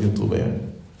عشان 30 طوبة يعني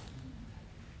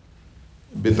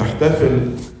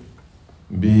بتحتفل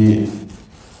بالثلاث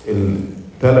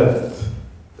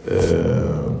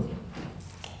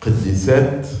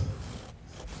قديسات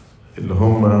اللي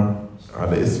هم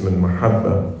على اسم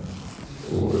المحبة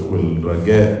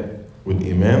والرجاء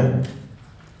والإيمان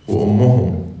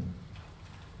وأمهم.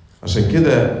 عشان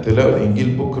كده تلاقوا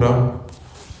الإنجيل بكرة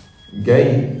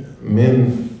جاي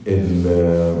من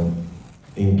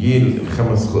الإنجيل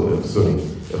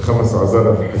الخمس عذارى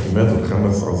الحكيمات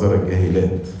والخمس عذارى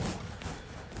الجاهلات.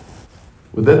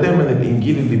 وده دايما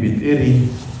الإنجيل اللي بيتقري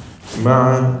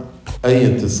مع أي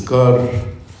تذكار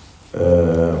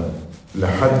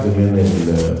لحد من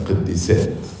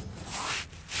القديسات.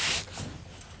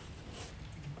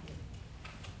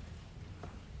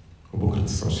 وبكرة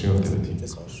 29 و 30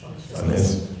 أنا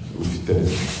آسف وفي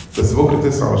 30 بس بكرة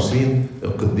 29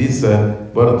 القديسة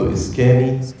برضو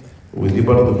إسكاني، ودي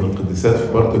برضو من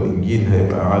القديسات. برضو الإنجيل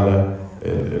هيبقى على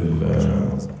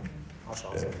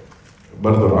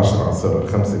برضو 10 عذارى،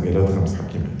 5 جيلات 5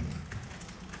 حكيمات.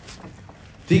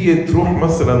 تيجي تروح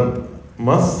مثلا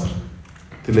مصر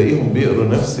تلاقيهم بيقروا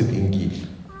نفس الإنجيل،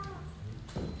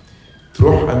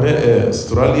 تروح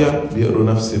أستراليا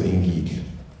بيقروا نفس الإنجيل.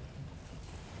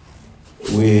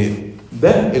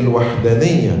 وده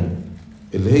الوحدانية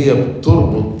اللي هي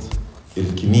بتربط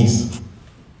الكنيسة،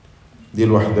 دي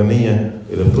الوحدانية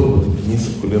اللي بتربط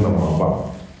الكنيسة كلنا مع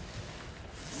بعض.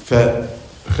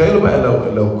 فتخيلوا بقى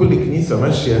لو كل كنيسة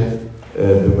ماشية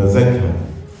بمزاجها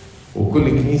وكل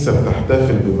كنيسة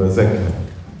بتحتفل بمزاجها،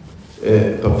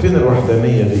 طب فين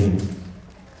الوحدانية دي؟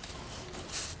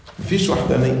 مفيش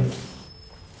وحدانية.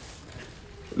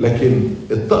 لكن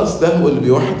الطقس ده هو اللي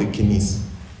بيوحد الكنيسة،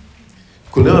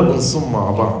 كلنا بنصوم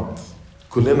مع بعض،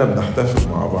 كلنا بنحتفل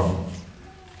مع بعض.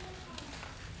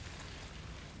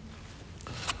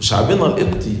 وشعبنا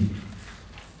القبطي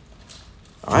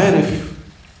عارف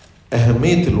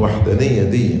أهمية الوحدانية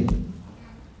دي.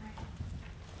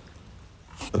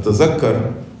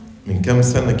 أتذكر من كام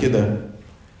سنة كده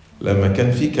لما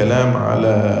كان في كلام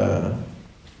على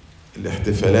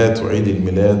الاحتفالات وعيد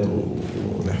الميلاد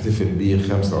ونحتفل بيه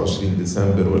 25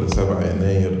 ديسمبر ولا 7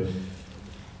 يناير،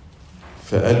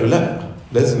 فقالوا لا،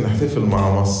 لازم نحتفل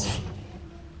مع مصر،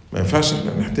 ما ينفعش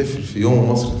احنا نحتفل في يوم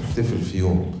ومصر تحتفل في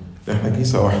يوم، احنا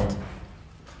كنيسة واحدة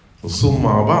نصوم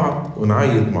مع بعض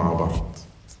ونعيد مع بعض،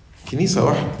 كنيسة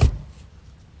واحدة.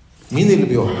 مين اللي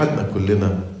بيوحدنا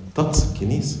كلنا؟ طقس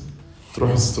الكنيسة.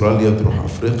 تروح استراليا، تروح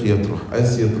افريقيا، تروح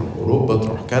اسيا، تروح اوروبا،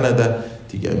 تروح كندا،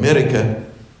 تيجي امريكا،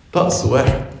 طقس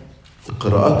واحد،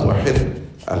 قراءات واحدة،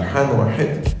 الحان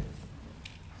واحدة.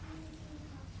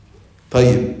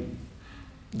 طيب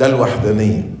ده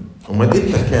الوحدانية. وما دي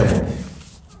التكامل.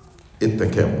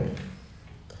 التكامل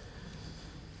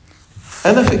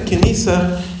انا في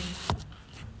الكنيسة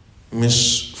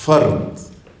مش فرد،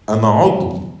 انا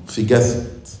عضو في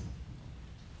جسد.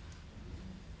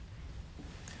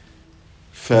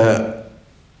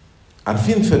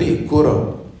 فعارفين فريق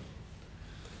الكرة،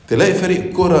 تلاقي فريق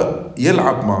الكرة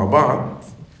يلعب مع بعض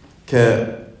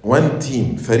كوان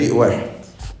تيم، فريق واحد.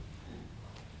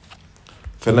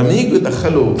 فلما يجوا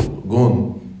يدخلوا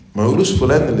جون ما يقولوش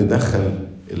فلان اللي دخل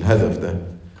الهدف ده،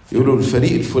 يقولوا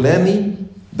الفريق الفلاني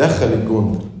دخل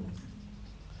الجون ده،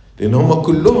 لأن هم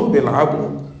كلهم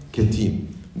بيلعبوا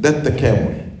كتيم. ده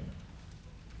التكامل.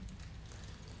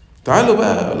 تعالوا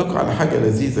بقى أقول لكم على حاجة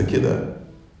لذيذة كده.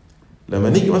 لما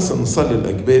نيجي مثلا نصلي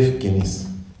الأجبية في الكنيسة،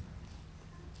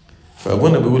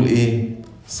 فأبونا بيقول إيه؟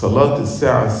 صلاة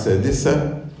الساعة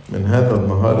 6 من هذا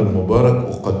النهار المبارك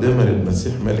أقدمها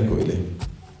للمسيح ملك وإله.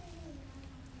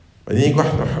 بعدين يجي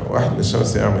واحد من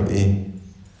الشمس يعمل إيه؟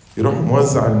 يروح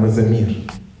موزع المزامير،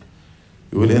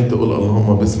 يقول أنت قول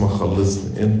اللهم باسمك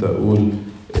خلصني، أنت قول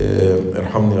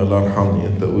ارحمني يا الله ارحمني،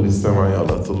 أنت قول استمع يا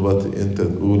الله طلباتي، أنت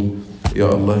تقول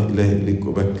يا الله إلهي إليك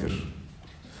أبكر.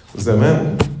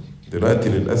 وزمان، دلوقتي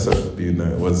للأسف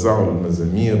بيوزعوا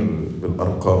المزامير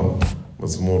بالأرقام،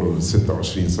 مزمور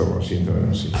 26 27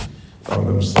 28. طبعا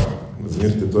ده مش صح، المزامير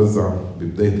تتوزع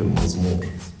ببداية المزمور.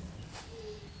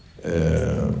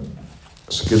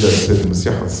 عشان كده السيد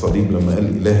المسيح على الصليب لما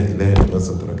قال إلهي إلهي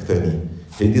لماذا تركتني،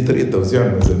 هي دي طريقة توزيع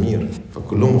المزامير،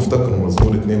 فكلهم افتكروا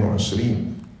مزمور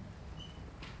 22.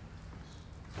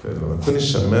 فلما يكون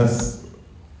الشماس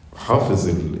حافظ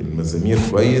المزامير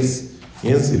كويس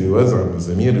ينزل يوزع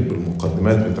المزامير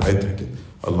بالمقدمات بتاعتها كده.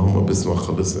 اللهم باسمك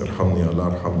خلصني، ارحمني يا الله،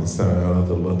 ارحمني، استمع يا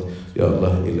رب الله، يا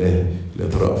الله إلهي لا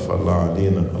ترأف الله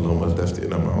علينا، اللهم التفت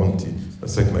إلى معونتي،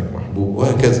 مساكنك محبوب،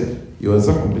 وهكذا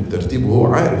يوزعهم بالترتيب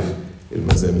وهو عارف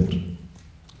المزامير.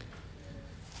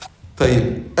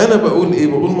 طيب أنا بقول إيه؟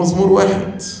 بقول مزمور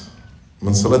واحد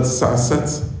من صلاة الساعة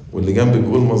 6، واللي جنبي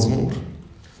بيقول مزمور.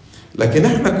 لكن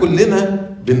احنا كلنا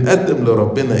بنقدم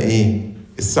لربنا إيه؟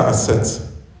 الساعة 6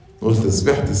 نقول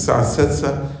تسبيحة الساعة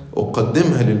 6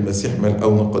 أقدمها للمسيح ملك،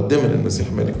 أو نقدمها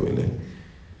للمسيح ملك وإله.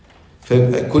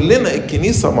 فيبقى كلنا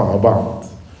الكنيسة مع بعض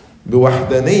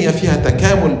بوحدانية فيها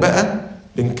تكامل بقى،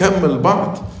 بنكمل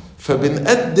بعض،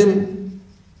 فبنقدم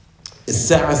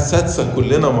الساعة 6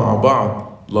 كلنا مع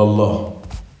بعض لله.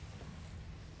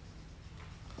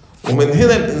 ومن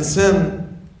هنا الإنسان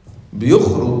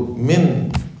بيخرج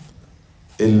من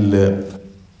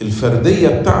الفردية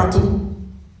بتاعته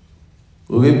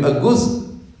وبيبقى جزء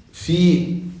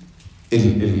في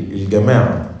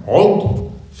الجماعة، عضو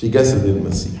في جسد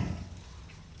المسيح.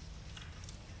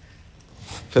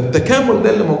 فالتكامل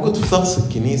ده اللي موجود في طقس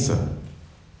الكنيسة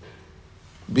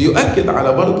بيؤكد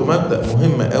على برضه مبدأ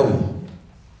مهم قوي،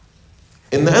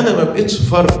 إن أنا ما بقتش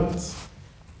فرد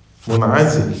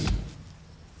منعزل،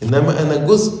 إنما أنا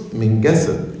جزء من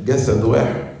جسد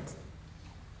واحد.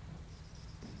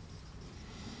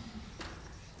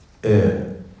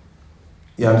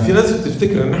 يعني في ناس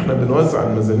بتفتكر إن إحنا بنوزع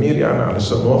المزامير يعني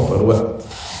علشان نوفر وقت،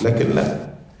 لكن لا،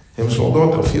 هي مش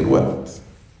موضوع توفير وقت،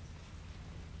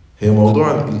 هي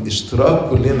موضوع الاشتراك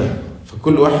كلنا.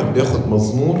 فكل واحد بياخد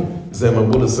مزمور، زي ما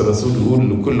بولس الرسول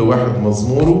يقول لكل واحد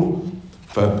مزموره،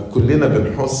 فكلنا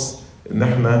بنحس إن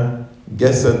إحنا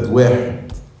جسد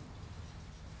واحد.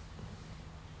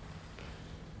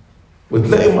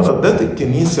 وتلاقي مردات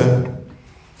الكنيسة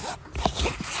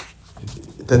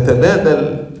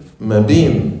تتبادل ما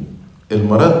بين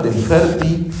المرد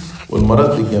الفردي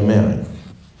والمرد الجماعي.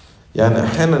 يعني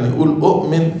أحيانا يقول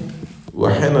أؤمن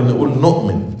وأحيانا يقول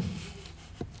نؤمن.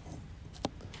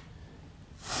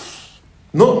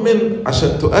 نؤمن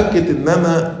عشان تؤكد إن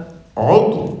أنا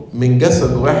عضو من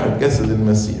جسد واحد، جسد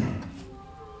المسيح.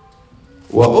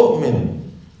 وأؤمن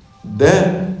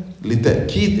ده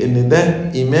لتأكيد إن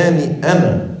ده إيماني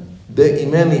أنا، ده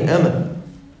إيماني أنا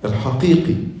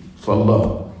الحقيقي في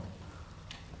الله.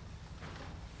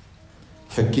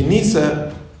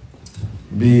 فالكنيسة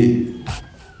بوحي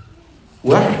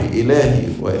إلهي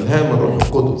وإلهام الروح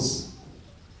القدس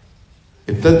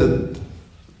ابتدت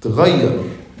تغير،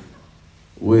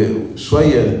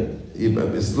 وشوية يبقى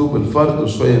بأسلوب الفرد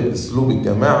وشوية بأسلوب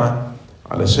الجماعة،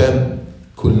 علشان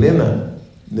كلنا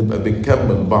نبقى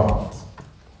بنكمل بعض.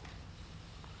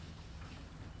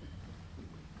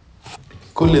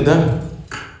 كل ده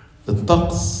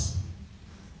الطقس.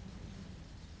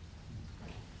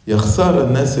 يا خسارة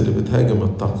الناس اللي بتهاجم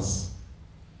الطقس،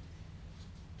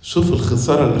 شوف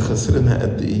الخسارة اللي خسرينها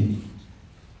قد ايه.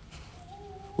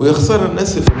 ويا خسارة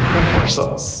الناس اللي بتهاجم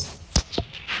الطقس،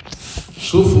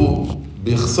 شوفوا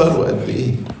بيخسروا قد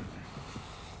ايه.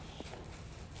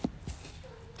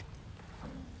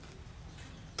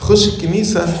 تخش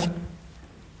الكنيسة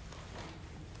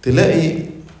تلاقي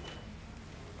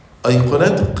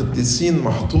أيقونات القديسين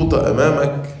محطوطة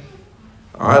أمامك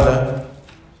على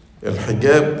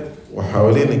الحجاب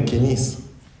وحوالين الكنيسة،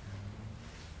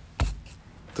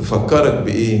 تفكرك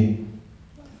بإيه؟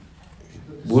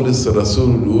 بولس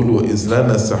الرسول يقول وإذ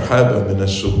لنا سحابة من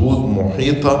الشهود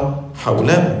محيطة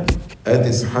حولنا.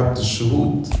 آدي سحابة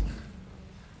الشهود.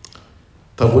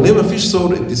 طب وليه ما فيش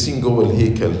صور قديسين جوه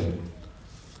الهيكل؟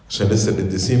 عشان لسه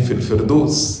القديسين في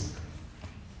الفردوس.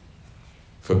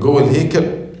 فجوه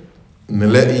الهيكل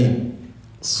نلاقي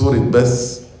صورة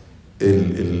بس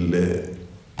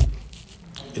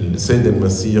السيد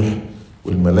المسيح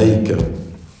والملائكة،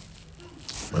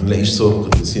 ما نلاقيش صور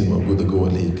قديسين موجودة جوه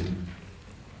الهيكل.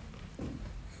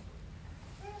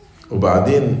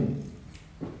 وبعدين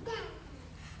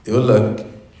يقول لك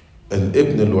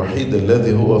الابن الوحيد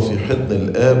الذي هو في حضن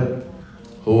الآب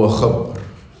هو خبر.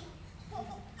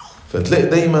 فتلاقي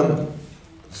دايما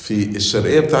في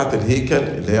الشرقية بتاعت الهيكل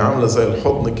اللي هي عاملة زي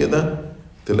الحضن كده،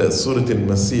 تلاقي صورة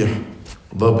المسيح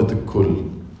ضابط الكل.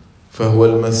 فهو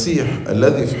المسيح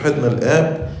الذي في حضن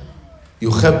الآب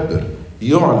يخبر،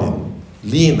 يعلن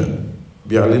لينا،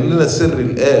 بيعلن لنا سر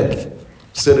الآب،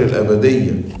 سر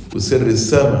الأبدية، وسر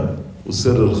السماء،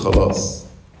 وسر الخلاص.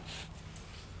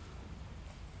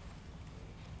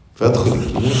 فأدخل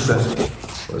الكنيسة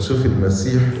وأشوف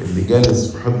المسيح اللي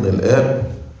جالس في حضن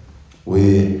الآب،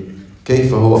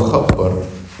 وكيف هو خبر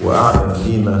وأعلن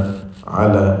لينا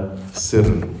على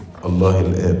سر الله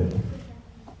الآب.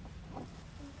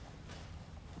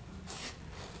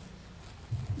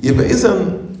 يبقى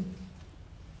إذن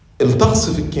الطقس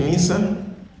في الكنيسة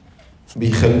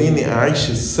بيخليني أعيش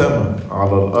السماء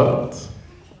على الأرض،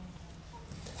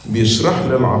 بيشرح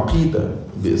لي العقيدة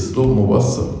بأسلوب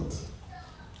مبسط،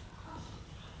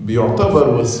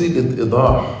 بيعتبر وسيلة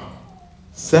إيضاح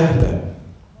سهلة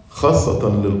خاصة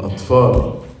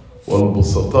للأطفال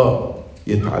والبسطاء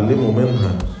يتعلموا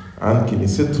منها عن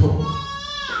كنيستهم،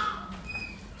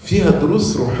 فيها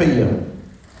دروس روحية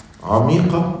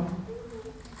عميقة،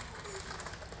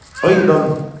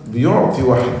 أيضا بيعطي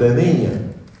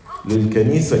وحدانية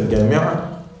للكنيسة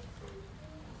الجامعة،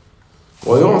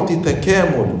 ويعطي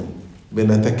تكامل،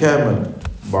 بنتكامل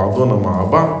بعضنا مع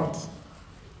بعض،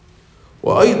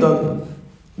 وأيضا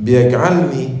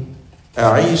بيجعلني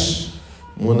أعيش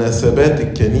مناسبات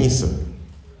الكنيسة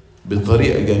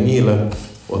بطريقة جميلة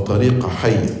وطريقة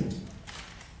حية.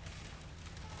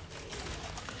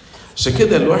 عشان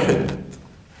كده الواحد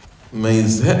ما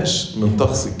يزهقش من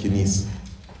طقس الكنيسة.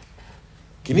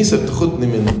 الكنيسة بتاخدني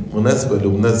من مناسبة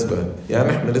لمناسبة، يعني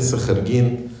احنا لسه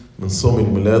خارجين من صوم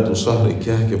الميلاد وشهر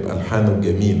الكهك بألحانه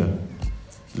الجميلة،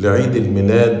 لعيد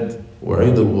الميلاد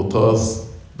وعيد الغطاس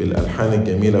بالألحان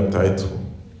الجميلة بتاعتهم.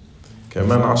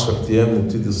 كمان 10 أيام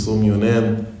نبتدي الصوم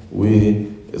يونان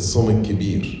والصوم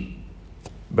الكبير.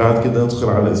 بعد كده ندخل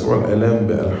على أسبوع الآلام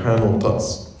بألحان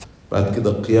وطقس. بعد كده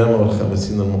القيامة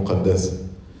والخمسين المقدسة.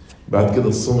 بعد كده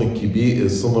الصوم الكبير،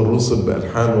 الصوم الرسل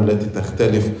بألحانه التي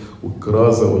تختلف،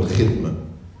 والكرازة والخدمة.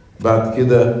 بعد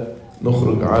كده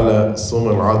نخرج على الصوم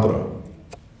العذراء،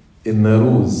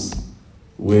 الناروز،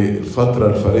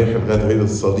 والفترة الفريحة لغاية عيد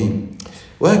الصليب،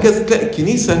 وهكذا. تلاقي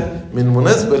الكنيسة من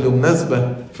مناسبة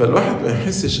لمناسبة، فالواحد ما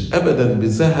يحسش أبدا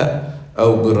بزهق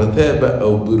أو برتابة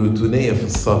أو بروتونية في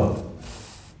الصلاة.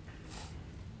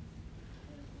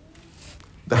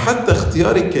 ده حتى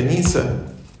اختيار الكنيسة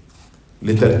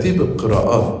لترتيب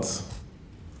القراءات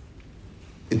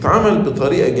اتعمل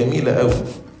بطريقة جميلة قوي.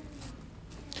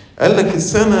 قال لك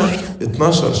السنة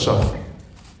 12 شهر،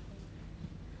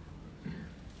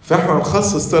 فاحنا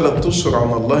نخصص 3 أشهر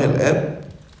عن الله الآب،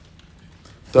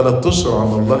 3 أشهر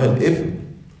عن الله الابن،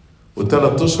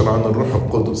 و3 أشهر عن الروح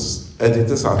القدس. ادي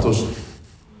 9 أشهر.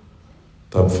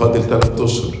 طب فاضل 3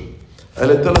 أشهر.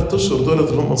 قال 3 أشهر دولت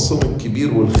اللي هم الصوم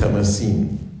الكبير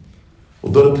والخمسين،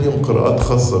 ودولت ليهم قراءات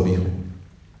خاصة بيهم.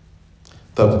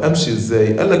 طب امشي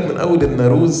ازاي؟ قال لك من اول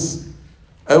الناروز،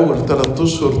 اول 3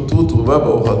 أشهر توت وبابا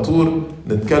وغطور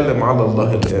نتكلم على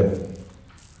الله الاب.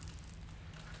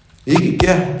 يجي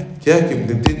كهك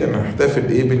بنبتدي نحتفل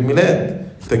ايه؟ بالميلاد،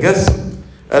 تجسد.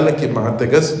 قال لك مع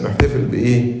التجسد نحتفل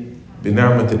بايه؟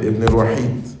 بنعمة الابن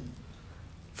الوحيد.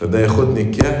 فده ياخدني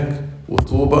كهك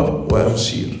وطوبة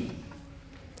وامشير.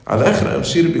 على اخر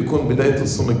امشير بيكون بداية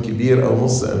الصوم الكبير او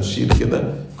نص امشير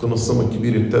كده، يكون الصوم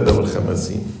الكبير ابتدى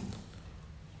والخمسين.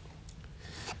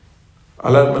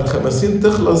 على ما الخمسين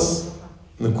تخلص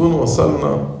نكون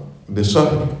وصلنا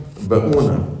لشهر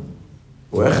بقونة،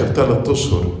 واخر 3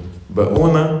 أشهر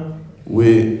بقونة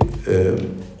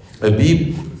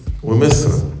وأبيب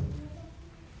ومصر.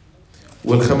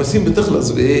 والخمسين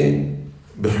بتخلص بإيه؟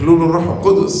 بحلول الروح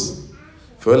القدس.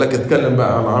 فيقول لك اتكلم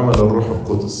بقى عن عمل الروح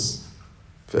القدس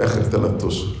في آخر 3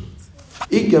 أشهر.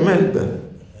 إيه الجمال ده؟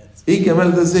 إيه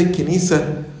الجمال ده؟ زي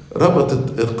الكنيسة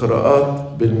ربطت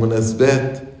القراءات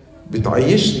بالمناسبات،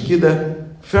 بتعيشني كده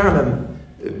فعلا،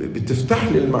 بتفتح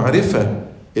لي المعرفة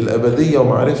الأبدية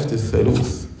ومعرفة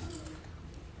الثالوث.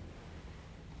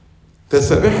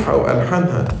 تسابيحها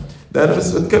وألحانها. ده أنا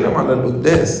بس بتكلم على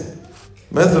القداس.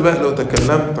 ماذا بقى لو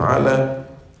تكلمت على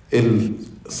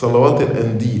صلوات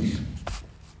الأنديل،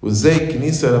 وإزاي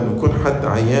الكنيسة لما يكون حد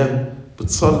عيان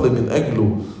بتصلي من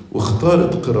أجله،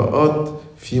 واختارت قراءات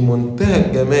في منتهى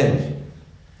الجمال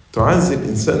تعزي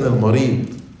الإنسان المريض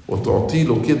وتعطي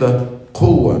له كده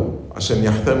قوة عشان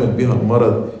يحتمل بها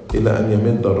المرض إلى أن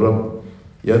يمد الرب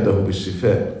يده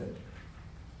بالشفاء.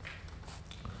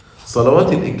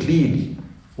 صلوات الإكليل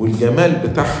والجمال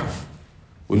بتاعها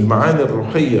والمعاني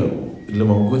الروحية اللي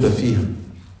موجودة فيها،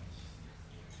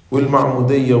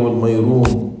 والمعمودية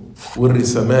والميرون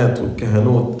والرسامات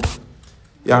والكهنوت.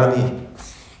 يعني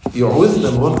يعوزنا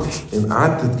الوقت إن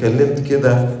قعدت اتكلمت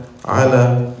كده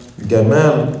على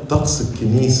جمال طقس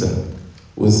الكنيسة،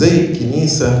 وزي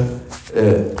الكنيسة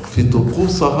في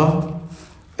طقوسها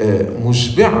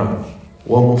مشبعة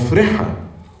ومفرحة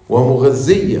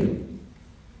ومغذية،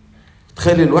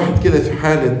 تخلي الواحد كده في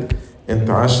حالة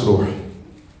انتعاش روحي.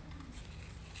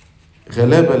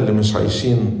 غلابة اللي مش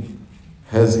عايشين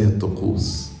هذه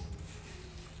الطقوس،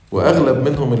 وأغلب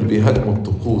منهم اللي بيهاجموا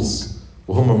الطقوس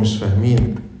وهم مش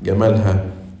فاهمين جمالها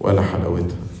ولا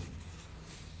حلاوتها.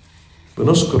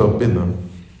 بنشكر ربنا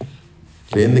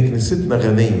لأن كنيستنا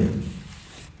غنية،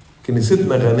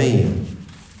 كنيستنا غنية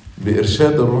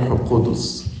بإرشاد الروح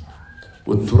القدس،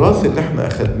 والتراث اللي احنا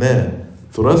أخدناه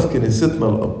تراث كنيستنا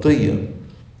القبطية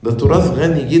ده تراث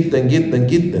غني جدا جدا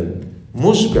جدا،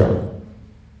 مشبع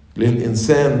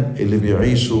للإنسان اللي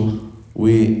بيعيشه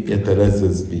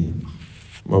ويتلذذ بيه.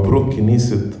 مبروك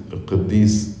كنيسة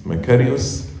القديس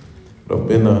مكاريوس،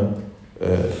 ربنا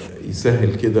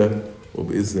يسهل كده،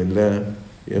 وبإذن الله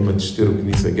يا إما تشتروا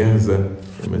كنيسة جاهزة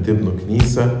يا إما تبنوا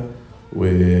كنيسة،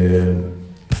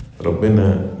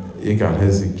 وربنا يجعل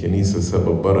هذه الكنيسة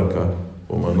سبب بركة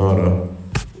ومنارة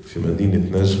في مدينة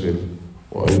ناشفيل،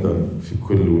 وأيضا في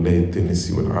كل ولاية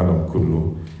تينيسي والعالم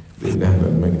كله. لإلهنا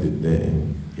المجد الدائم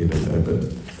إلى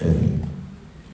الأبد، آمين.